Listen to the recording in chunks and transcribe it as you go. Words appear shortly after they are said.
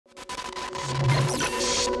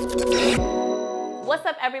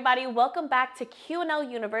What's up, everybody? Welcome back to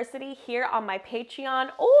QNL University here on my Patreon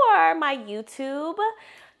or my YouTube.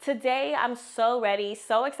 Today, I'm so ready,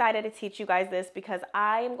 so excited to teach you guys this because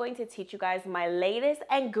I am going to teach you guys my latest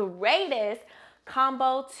and greatest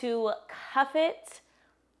combo to Cuff It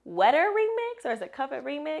WETTER remix, or is it Cuff It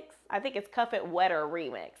remix? I think it's Cuff It WETTER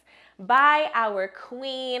remix by our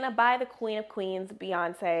queen, by the queen of queens,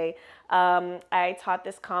 Beyonce. I taught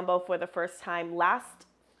this combo for the first time last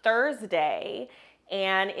Thursday,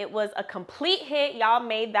 and it was a complete hit. Y'all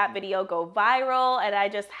made that video go viral, and I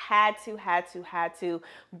just had to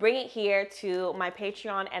bring it here to my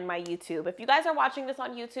Patreon and my YouTube. If you guys are watching this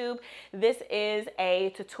on YouTube, this is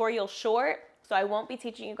a tutorial short, so I won't be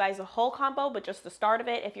teaching you guys the whole combo, but just the start of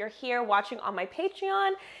it. If you're here watching on my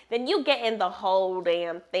Patreon, then you get in the whole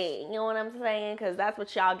damn thing. You know what I'm saying? Because that's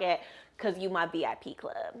what y'all get, because you my VIP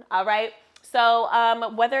club. All right? So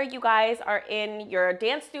whether you guys are in your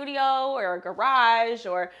dance studio or garage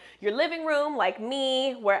or your living room like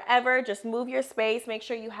me, wherever, just move your space. Make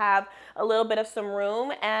sure you have a little bit of some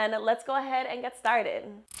room, and let's go ahead and get started.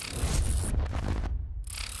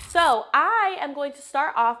 So I am going to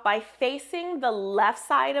start off by facing the left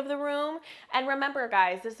side of the room. And remember,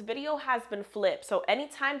 guys, this video has been flipped. So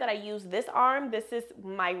anytime that I use this arm, this is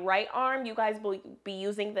my right arm. You guys will be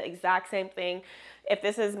using the exact same thing. If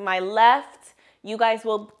this is my left, you guys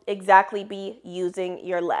will exactly be using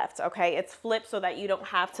your left, okay? It's flipped so that you don't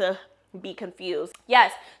have to be confused.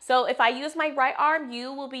 Yes, so if I use my right arm,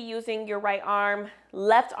 you will be using your right arm.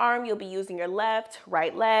 Left arm, you'll be using your left.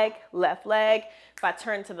 Right leg, left leg. If I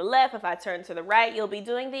turn to the left, if I turn to the right, you'll be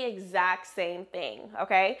doing the exact same thing,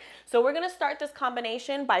 okay? So we're gonna start this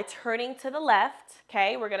combination by turning to the left,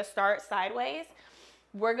 okay? We're gonna start sideways.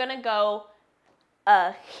 We're gonna go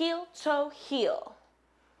heel, toe, heel.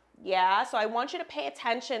 Yeah, so I want you to pay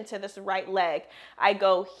attention to this right leg. I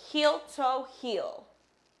go heel, toe, heel.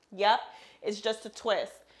 Yep, it's just a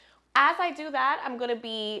twist. As I do that, I'm gonna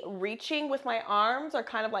be reaching with my arms, or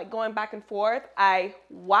kind of like going back and forth. I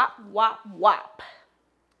whop, whop, whop.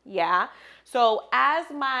 Yeah, so as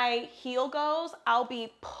my heel goes, I'll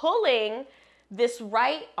be pulling this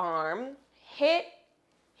right arm, hit,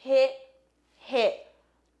 hit, hit.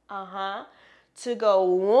 To go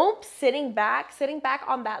whoop, sitting back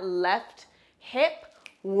on that left hip,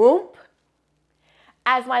 whoop.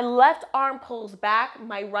 As my left arm pulls back,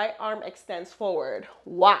 my right arm extends forward,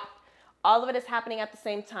 whop. All of it is happening at the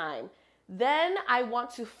same time. Then I want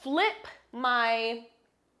to flip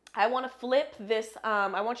this,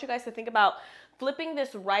 I want you guys to think about flipping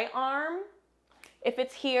this right arm. If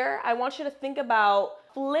it's here, I want you to think about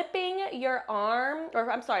flipping your arm,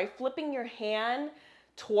 or I'm sorry, flipping your hand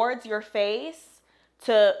towards your face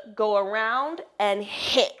to go around and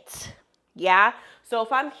hit. Yeah, so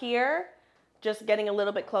if I'm here, just getting a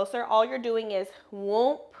little bit closer, all you're doing is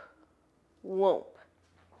whoop, whoop,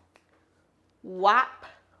 whop,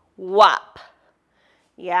 whop.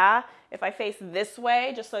 Yeah, if I face this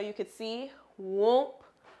way, just so you could see, whoop,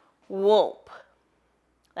 whoop.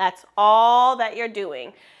 That's all that you're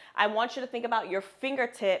doing. I want you to think about your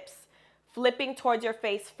fingertips flipping towards your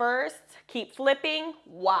face first, keep flipping,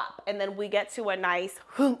 whop, and then we get to a nice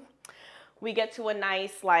whoop. We get to a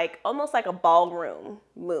nice, like, almost like a ballroom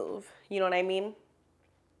move. You know what I mean?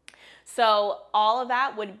 So all of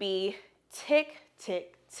that would be tick,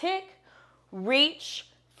 tick, tick, reach,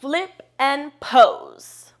 flip, and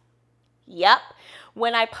pose. Yep.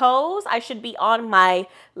 When I pose, I should be on my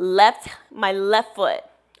left foot.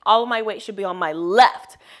 All of my weight should be on my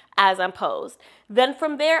left as I'm posed. Then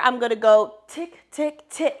from there, I'm gonna go tick, tick,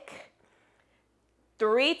 tick.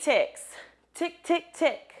 3 ticks, tick, tick,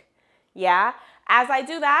 tick. Yeah, as I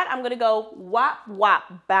do that, I'm gonna go whop,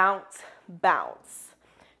 whop, bounce, bounce.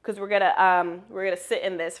 Because we're gonna sit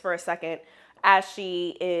in this for a second as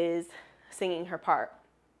she is singing her part.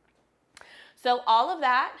 So all of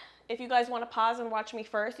that, if you guys wanna pause and watch me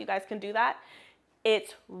first, you guys can do that.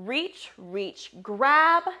 It's reach, reach,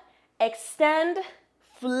 grab, extend,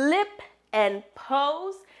 flip, and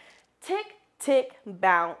pose, tick, tick,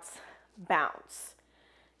 bounce, bounce.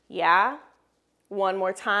 Yeah, one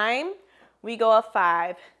more time. We go a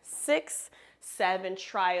 5, 6, 7,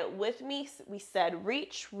 try it with me. We said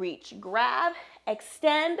reach, reach, grab,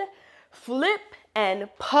 extend, flip, and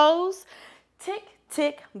pose, tick,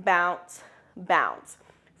 tick, bounce, bounce.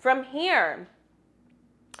 From here,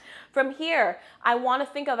 I want to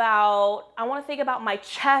think about my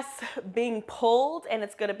chest being pulled, and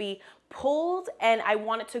it's going to be pulled, and I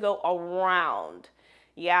want it to go around.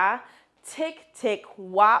 Yeah, tick, tick,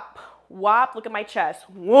 whop, whop. Look at my chest.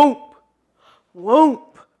 Whoop,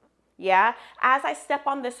 whoop. Yeah, as I step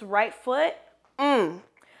on this right foot,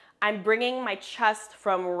 I'm bringing my chest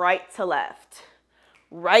from right to left.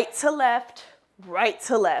 Right to left, right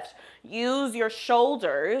to left. Use your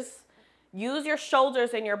shoulders. Use your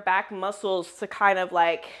shoulders and your back muscles to kind of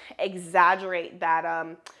like exaggerate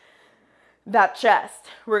that, that chest.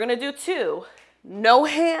 We're gonna do 2. No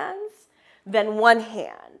hands, then 1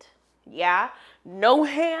 hand. Yeah? No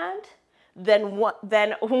hand, then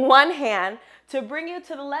one hand to bring you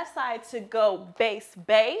to the left side to go base,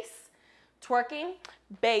 base, twerking,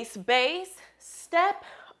 base, base, step,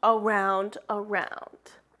 around, around.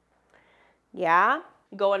 Yeah?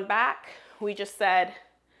 Going back, we just said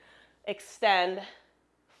extend,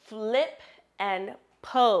 flip, and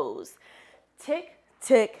pose. Tick,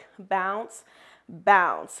 tick, bounce,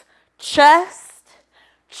 bounce. Chest,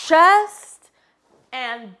 chest,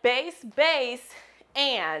 and base, base,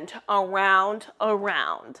 and around,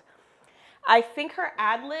 around. I think her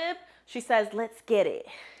ad-lib, she says, let's get it.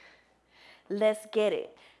 Let's get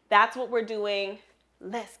it. That's what we're doing.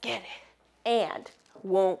 Let's get it. And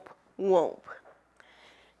whoomp, whoomp.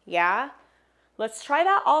 Yeah? Let's try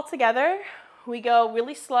that all together. We go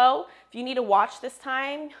really slow. If you need to watch this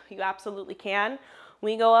time, you absolutely can.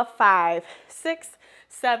 We go a 5, 6,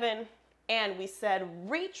 7, and we said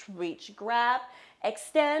reach, reach, grab,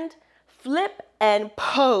 extend, flip, and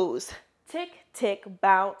pose. Tick, tick,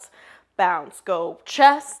 bounce, bounce. Go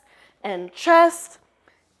chest, and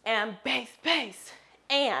base, base,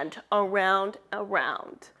 and around,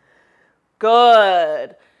 around.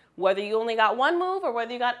 Good. Whether you only got 1 move or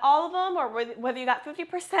whether you got all of them or whether you got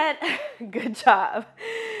 50%, good job.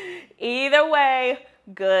 Either way,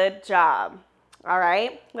 good job. All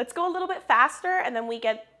right, let's go a little bit faster and then we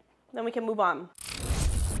can move on.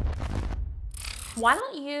 Why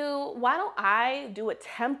don't I do a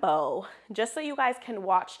tempo just so you guys can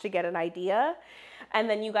watch to get an idea, and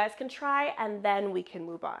then you guys can try and then we can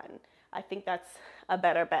move on. I think that's a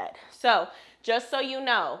better bet. So just so you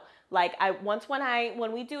know, like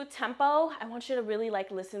when we do tempo, I want you to really like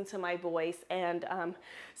listen to my voice, and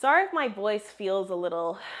sorry if my voice feels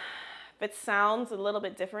if it sounds a little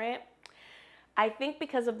bit different. I think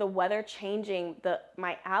because of the weather changing,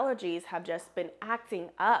 my allergies have just been acting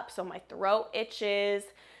up. So my throat itches,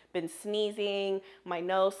 been sneezing, my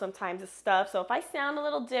nose sometimes is stuffed. So if I sound a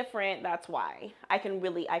little different, that's why. I can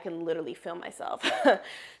literally feel myself.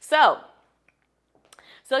 So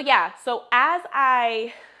yeah, so as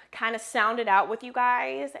I kind of sound it out with you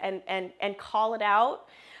guys and call it out,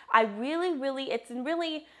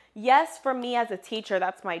 yes, for me as a teacher,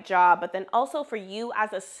 that's my job, but then also for you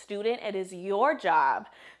as a student, it is your job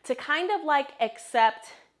to kind of like accept,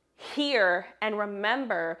 hear, and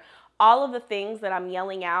remember all of the things that I'm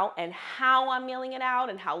yelling out and how I'm yelling it out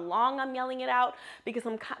and how long I'm yelling it out,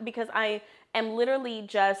 because I am literally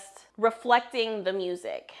just reflecting the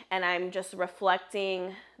music, and I'm just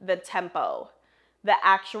reflecting the tempo, the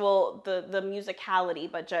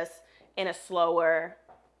musicality, but just in a slower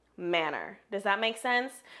manner. Does that make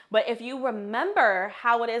sense? But if you remember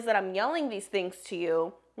how it is that I'm yelling these things to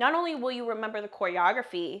you, not only will you remember the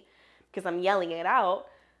choreography because I'm yelling it out,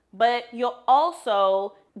 but you'll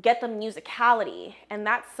also get the musicality, and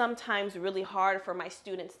that's sometimes really hard for my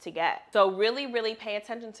students to get. So really, really pay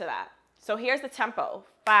attention to that. So here's the tempo.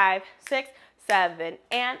 5, 6, 7,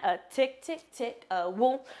 and a tick, tick, tick, a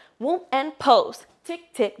whoop, whoop, and pose.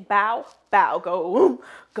 Tick, tick, bow, bow, go, whoop,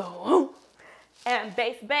 go, whoop. And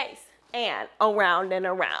base, base, and around and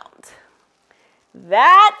around.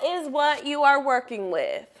 That is what you are working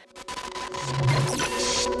with.